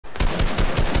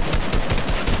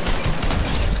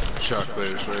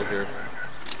shockwaves right here.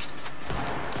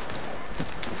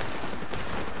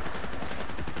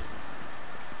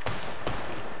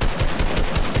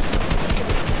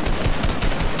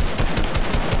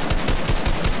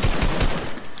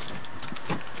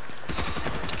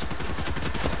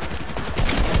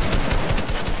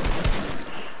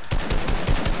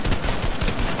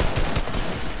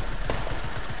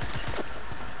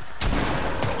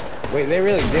 Wait, they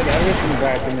really did everything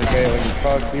back in the day when you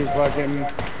talked to fucking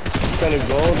instead of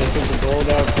gold, they took the gold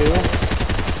out too.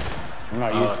 I'm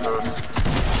not used to it.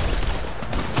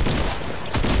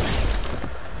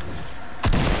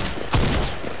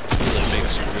 It really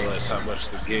makes you realize how much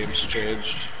the game's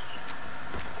changed.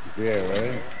 Yeah,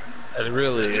 right? And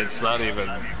really, it's not even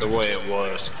the way it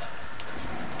was.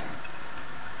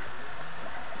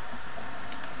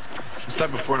 This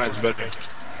type of Fortnite's better.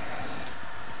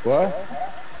 What?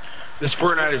 This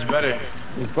Fortnite is better.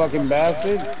 You fucking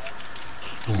bastard?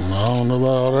 I don't know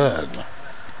about all that.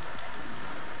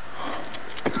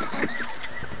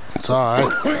 It's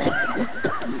alright.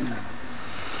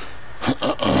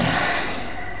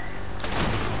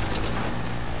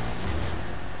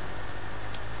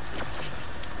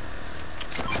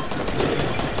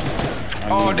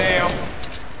 Oh, damn.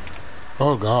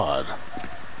 Oh, God.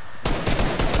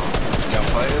 Y'all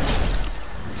playing?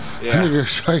 Yeah.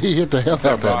 Nigga, he hit the hell out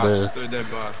that boss. dude. They're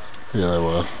dead boss. Yeah, they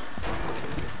was.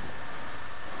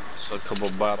 So a couple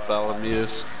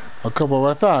Bartholomew's. A couple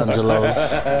of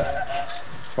Angelos.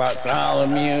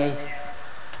 Bartholomew's.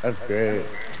 That's great.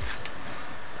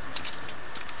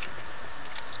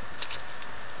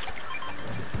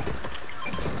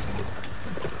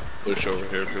 Push over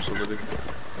here for somebody.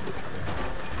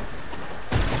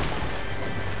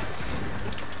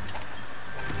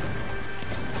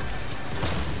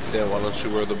 Yeah, why don't you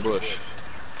wear the bush?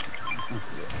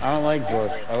 I don't like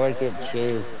bush. I like it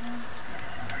shaved.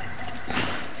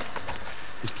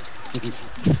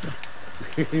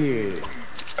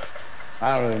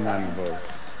 I don't really mind the bush.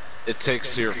 It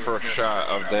takes your first shot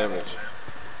of damage.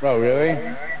 Oh, really?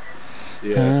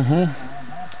 Yeah.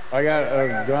 Mm-hmm. I got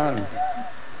a gun.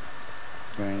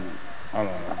 Thing. I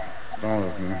don't know. Don't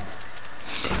look at me.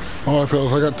 Alright,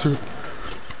 fellas, I got two.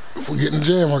 If we get in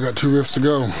jam, I got 2 rifts to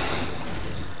go.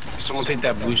 Someone take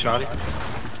that blue shotty?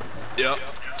 Yep.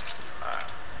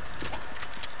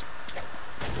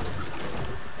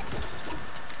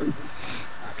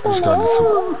 I just gotta get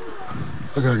some.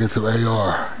 I gotta get some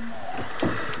AR.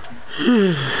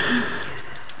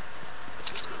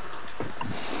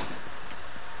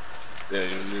 Yeah,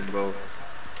 you need both.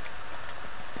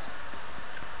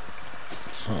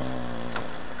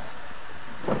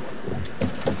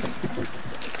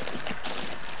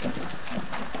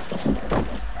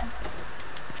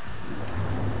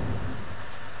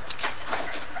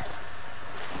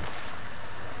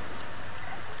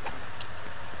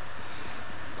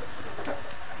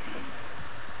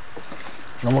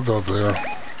 I'm gonna go up there.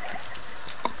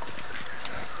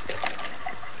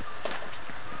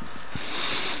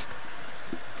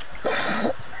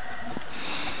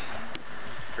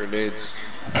 Grenades.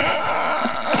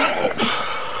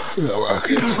 Yeah,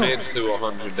 rockets. Grenades do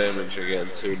 100 damage again,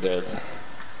 too, Dan.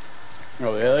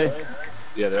 Oh, really?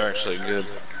 Yeah, they're actually good.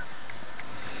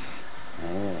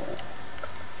 Oh.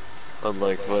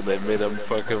 Unlike when they made them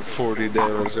fucking 40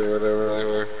 damage or whatever they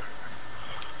were.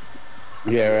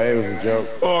 Yeah, right? It was a joke.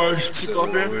 Oh,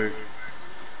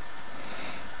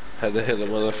 had to hit a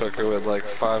motherfucker with like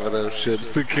 5 of those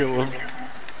shits to kill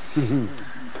him.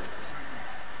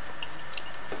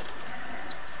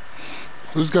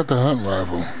 Who's got the hunting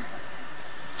rifle?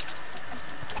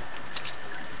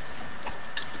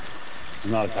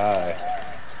 Not high.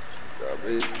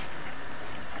 Probably.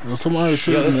 Well, somebody Yo,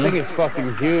 shooting this me. thing is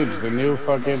fucking huge. The new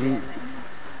fucking...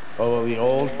 Oh, the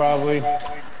old probably.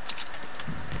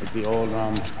 Like the old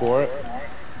fort.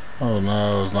 Oh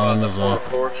no, it's not in the zone.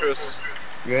 Fortress?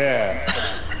 Yeah.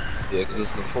 Yeah, because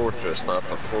it's the fortress, not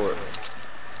the fort.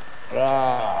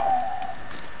 Ah.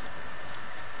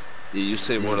 Yeah, you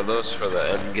say one of those for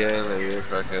the end game and you're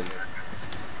fucking...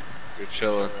 You're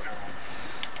chilling.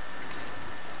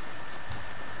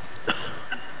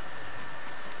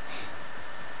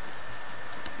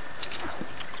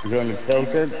 You going to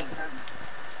Tilted?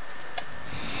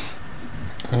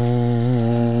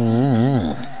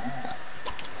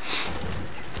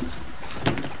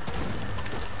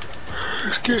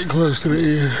 It's getting close to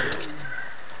the end.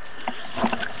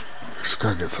 Just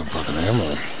gotta get some fucking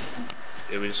ammo.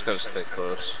 Yeah, we just gotta stay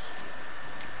close.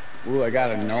 Ooh, I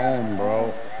got a gnome,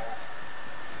 bro.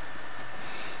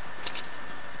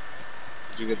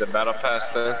 Did you get the battle pass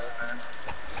there?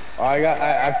 Oh,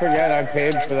 I forget I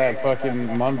paid for that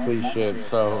fucking monthly shit,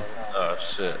 so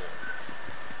shit.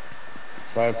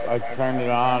 But I turned it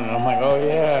on and I'm like, oh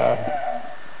yeah.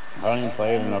 I don't even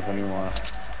play it enough anymore.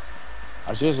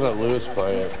 I should just let Lewis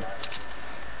play it.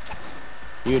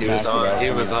 He was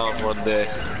on one day.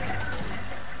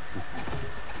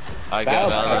 I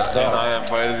got on it and I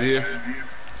invited you.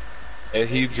 And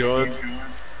he joined.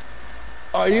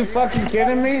 Are you fucking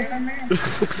kidding me?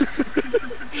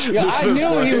 Yeah, I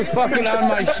knew he was fucking on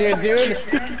my shit, dude.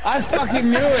 I fucking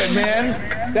knew it, man.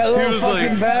 That little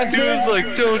fucking bastard. He was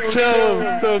like, don't tell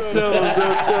him, don't tell him,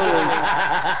 don't tell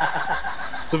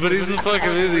him. But he's a fucking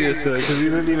idiot though, because he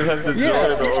didn't even have to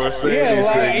join or say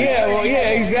anything. Yeah,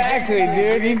 exactly,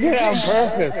 dude. He did it on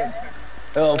purpose.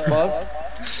 Little fuck.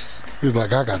 He's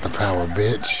like, I got the power,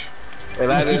 bitch. And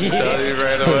I didn't tell you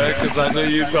right away, because I knew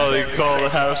you'd probably call the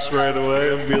house right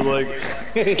away and be like,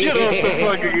 get off the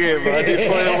fucking game. I'd be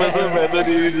playing with him, and then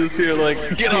you just hear like,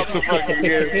 get off the fucking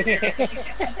game.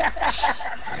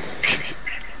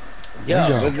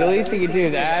 Yo, but the least he could do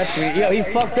is ask me. Yo, he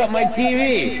fucked up my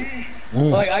TV.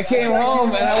 Like, I came home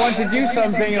and I went to do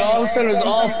something and all of a sudden it was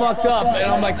all fucked up. And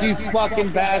I'm like, you fucking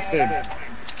bastard.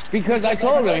 Because I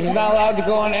told him he's not allowed to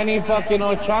go on any fucking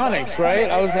electronics, right?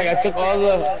 I was like, I took all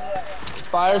the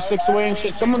fire sticks away and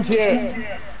shit. Someone's here.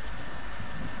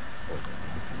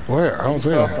 Where? I don't see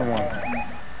him.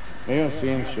 They don't see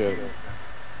him shit.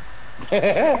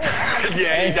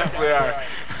 Yeah, you definitely are.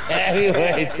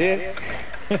 Anyway, dude.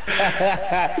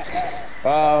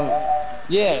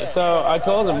 Yeah, so I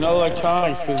told him no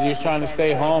electronics because he was trying to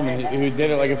stay home and he did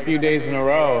it like a few days in a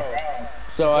row.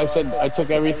 So I said I took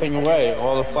everything away,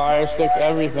 all the fire sticks,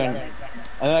 everything. And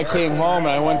then I came home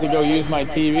and I went to go use my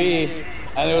TV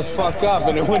and it was fucked up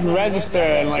and it wouldn't register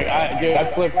and like I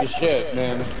flipped the shit,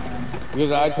 man.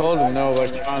 Because I told him no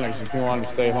electronics if he wanted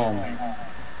to stay home.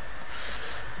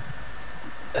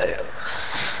 Damn.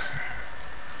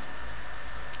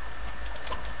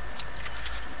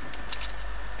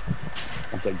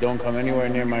 I was like, don't come anywhere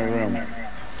near my room.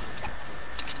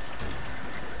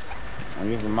 I'm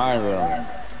using my room.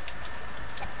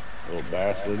 Little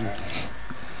bastard.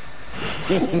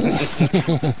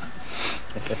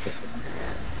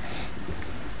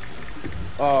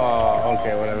 Oh,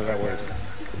 okay, whatever, that works.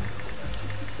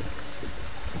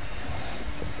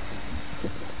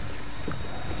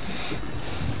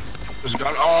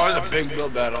 Oh, there's a big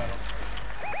build battle.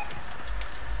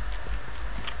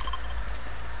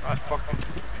 Ah, fuck them.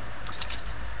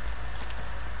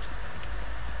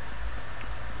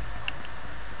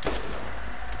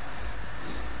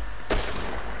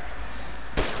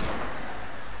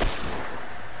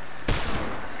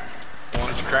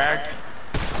 One's cracked.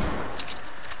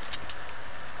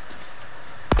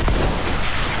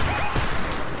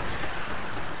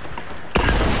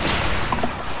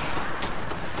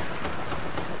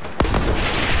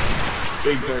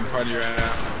 Big third party right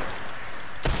now.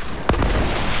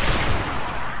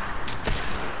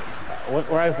 What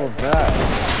rifle's that?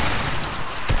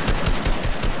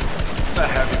 It's a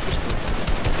heavy pistol.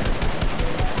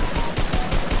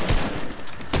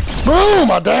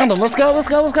 Boom! I downed him. Let's go, let's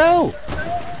go, let's go!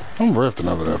 I'm rifting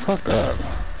over there. Fuck that.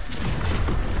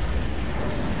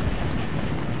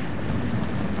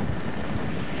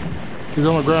 He's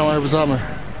on the ground right beside me.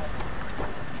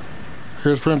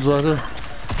 Here's friends right there.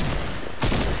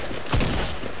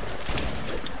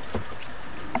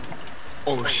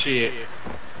 Oh shit.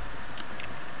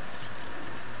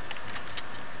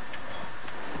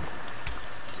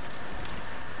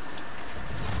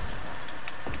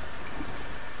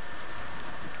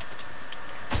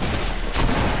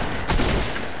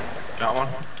 Got one.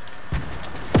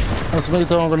 That's me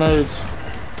throwing grenades.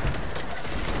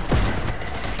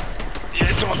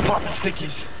 Yeah, someone's popping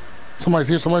stickies. Somebody's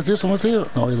here, somebody's here, someone's here.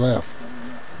 Oh, he left.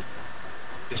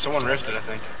 Yeah, someone rifted, I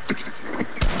think.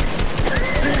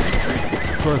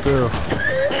 Right there.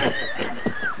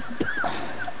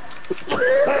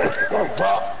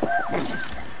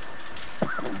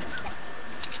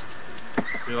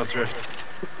 Yeah, let's rift.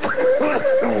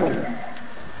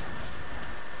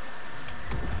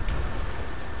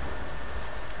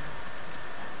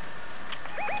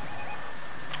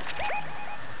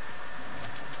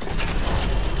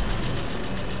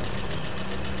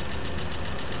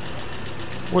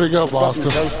 Where'd he go,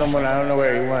 Boston? Fucking someone, I don't know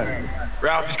where he went.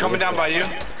 Ralph, he's coming down by you.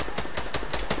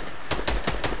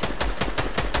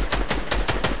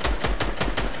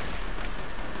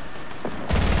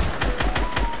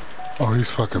 Oh,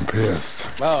 he's fucking pissed.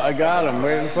 Oh, I got him.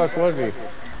 Where the fuck was he?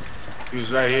 He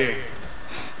was right here.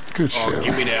 Good Oh, shit.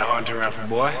 give me that hunter rifle,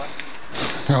 boy.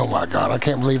 Oh my god, I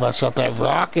can't believe I shot that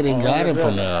rocket and got him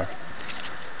from there.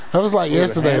 That was like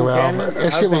yesterday, Ralph.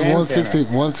 That shit was 160,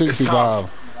 165.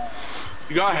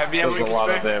 You got heavy ammo? Does you a can lot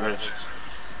of spare? damage.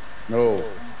 No,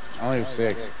 I only have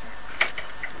 6.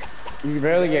 You can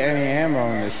barely get any ammo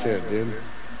in this shit, dude.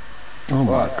 Oh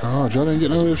my god, y'all didn't get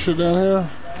none of this shit down here?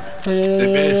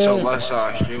 They made it so Yeah. less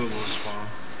healable spawn.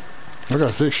 I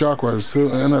got 6 shockwaves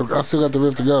still, and I still got the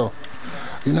rift to go.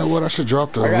 You know what? I should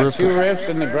drop the I got rift. 2 rifts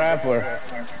in the grappler.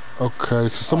 Okay,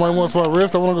 so somebody wants my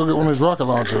rift. I want to go get one of these rocket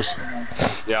launchers.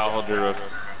 Yeah, I'll hold your rift.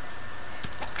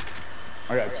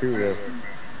 I got 2 rifts.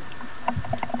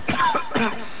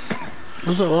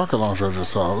 Where's that rocket launcher I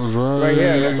just saw? It was Right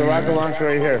here, there's a rocket launcher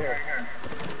right here.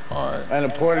 Alright. And a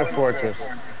porta fortress.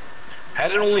 How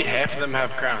did only half of them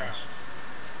have crowns?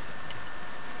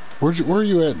 Where are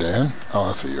you at, Dan? Oh,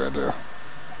 I see you right there.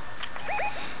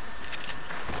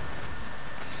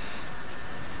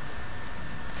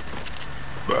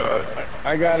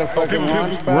 I got a fucking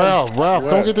launch pad. Ralph, Where?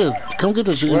 come get this. Come get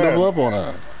this. You can Where? double up on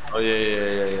that. Oh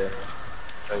yeah.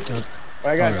 Thank you.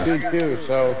 I got 2 too,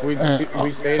 so if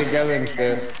we stay together and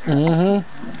shit.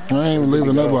 Mm-hmm. I ain't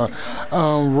leaving nobody.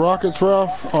 Rockets,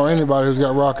 Ralph, or anybody who's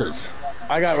got rockets.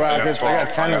 I got rockets, I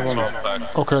got 10 of them.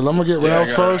 Okay, let me get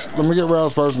Ralph's first. Let me get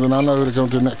Ralph's first, and then I know who to come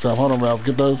to next time. Hold on, Ralph.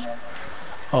 Get those.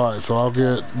 All right, so I'll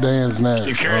get Dan's next. Can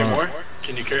you carry more?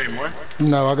 Can you carry more?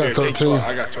 No, I got Here, take 13. 12.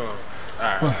 I got 12.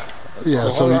 Alright. Yeah,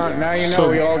 Well, so hold on, now you know so-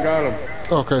 we all got them.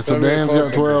 okay, so So we're Dan's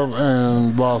got closer. 12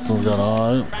 and Boston's got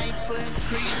all right.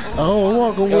 Oh,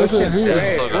 welcome Yo, with this it shit's here. great.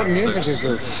 Still What got music 6. is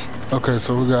this? Okay,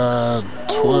 so we got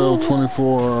 12,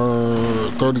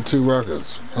 24, 32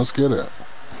 rockets. Let's get it.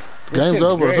 This Game's shit's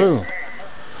over great. too.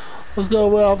 Let's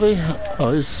go, Ralphie.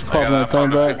 Oh, he's popping that thing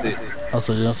back. 150. I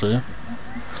see you. I see you.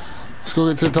 Let's go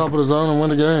get to the top of the zone and win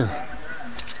the game.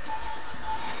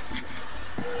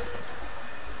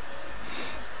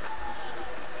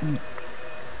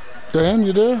 Dan,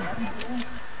 you there?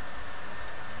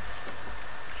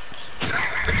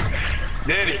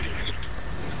 Daddy.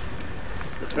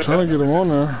 Trying to get him on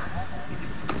there.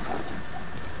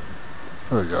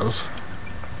 There he goes.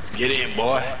 Get in,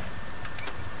 boy.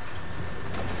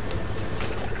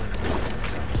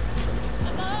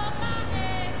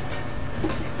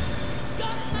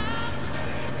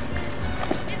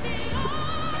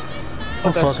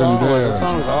 I'm That fucking song, that dead.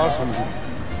 song's awesome.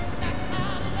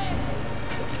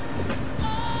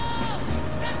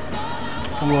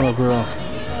 Come on up here.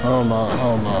 Oh no,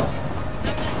 oh no.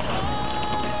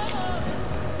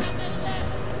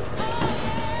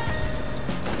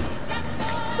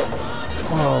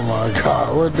 Oh my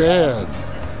god, we're dead.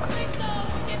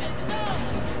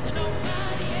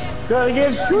 Gotta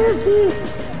get swifty.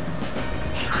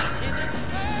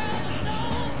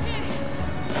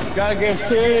 Gotta get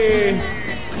paid.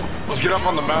 Let's get up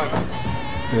on the mountain.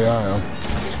 Yeah, I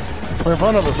am. In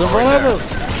front of us, in front of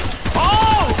us.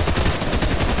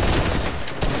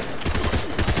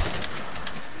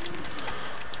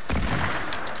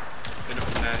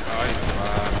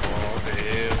 What the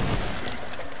hell?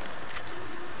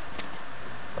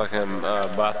 Fucking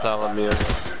Bartholomew.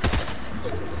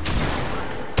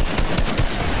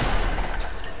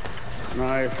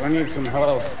 Nice, I need some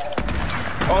help.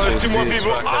 Oh, there's 2 more JC's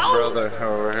people. fucking Ow! brother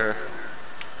over here.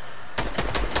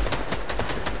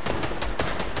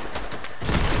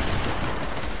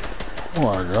 Oh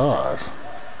my god.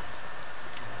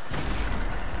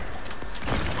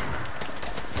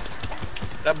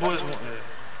 That boy's.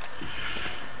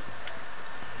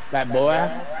 That boy?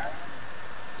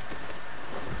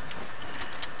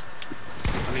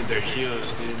 I need their heals,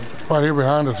 dude. Right here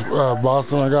behind us,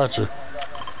 Boston, I got you.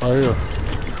 Right here.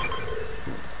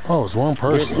 Oh, it's one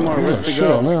person. two more Yeah, rifts to shit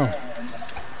go. on them.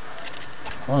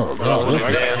 Oh god, this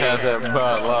is... Dan had them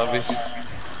lobbies.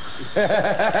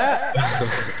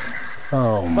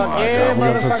 Oh my yeah, god, we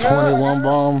got the motherfucker. 21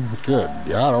 bomb. Good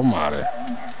God almighty.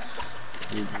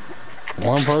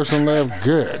 One person left.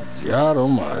 Good God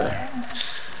almighty.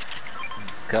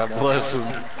 God bless him.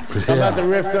 I'm about to Yeah.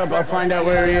 rift up. I'll find out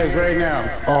where he is right now.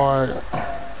 All right.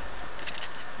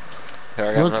 Here,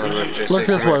 I got Look, another rift, JC. look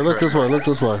this Come way. here, Look come this way. Look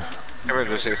this way. here. Come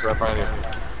here, JC. It's right behind you.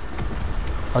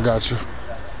 I got you.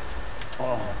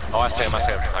 Oh, I see him. I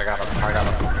see him. I got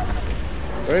him.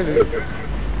 Where is he?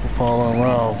 Following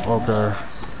Ralph. Okay.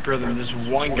 Brother, there's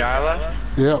one guy left.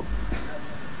 Yep.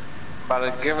 About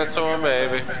to give it to him,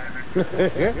 baby.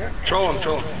 Troll him,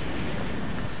 troll him.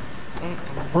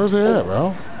 Where's he at,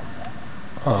 bro?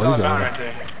 Oh, He's on he's the mountain out. right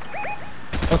there.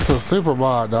 That's a super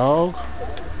bot, dog.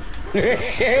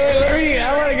 Hey, Larry,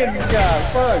 I want to get this guy.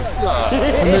 Fuck.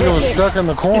 That nigga was stuck in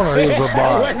the corner. He was a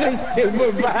bot. What is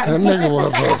super That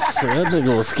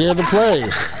nigga was scared to play.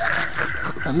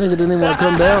 That nigga didn't even want to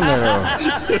come down there.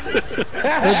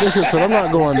 That nigga said, "I'm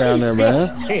not going down there,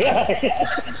 man."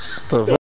 The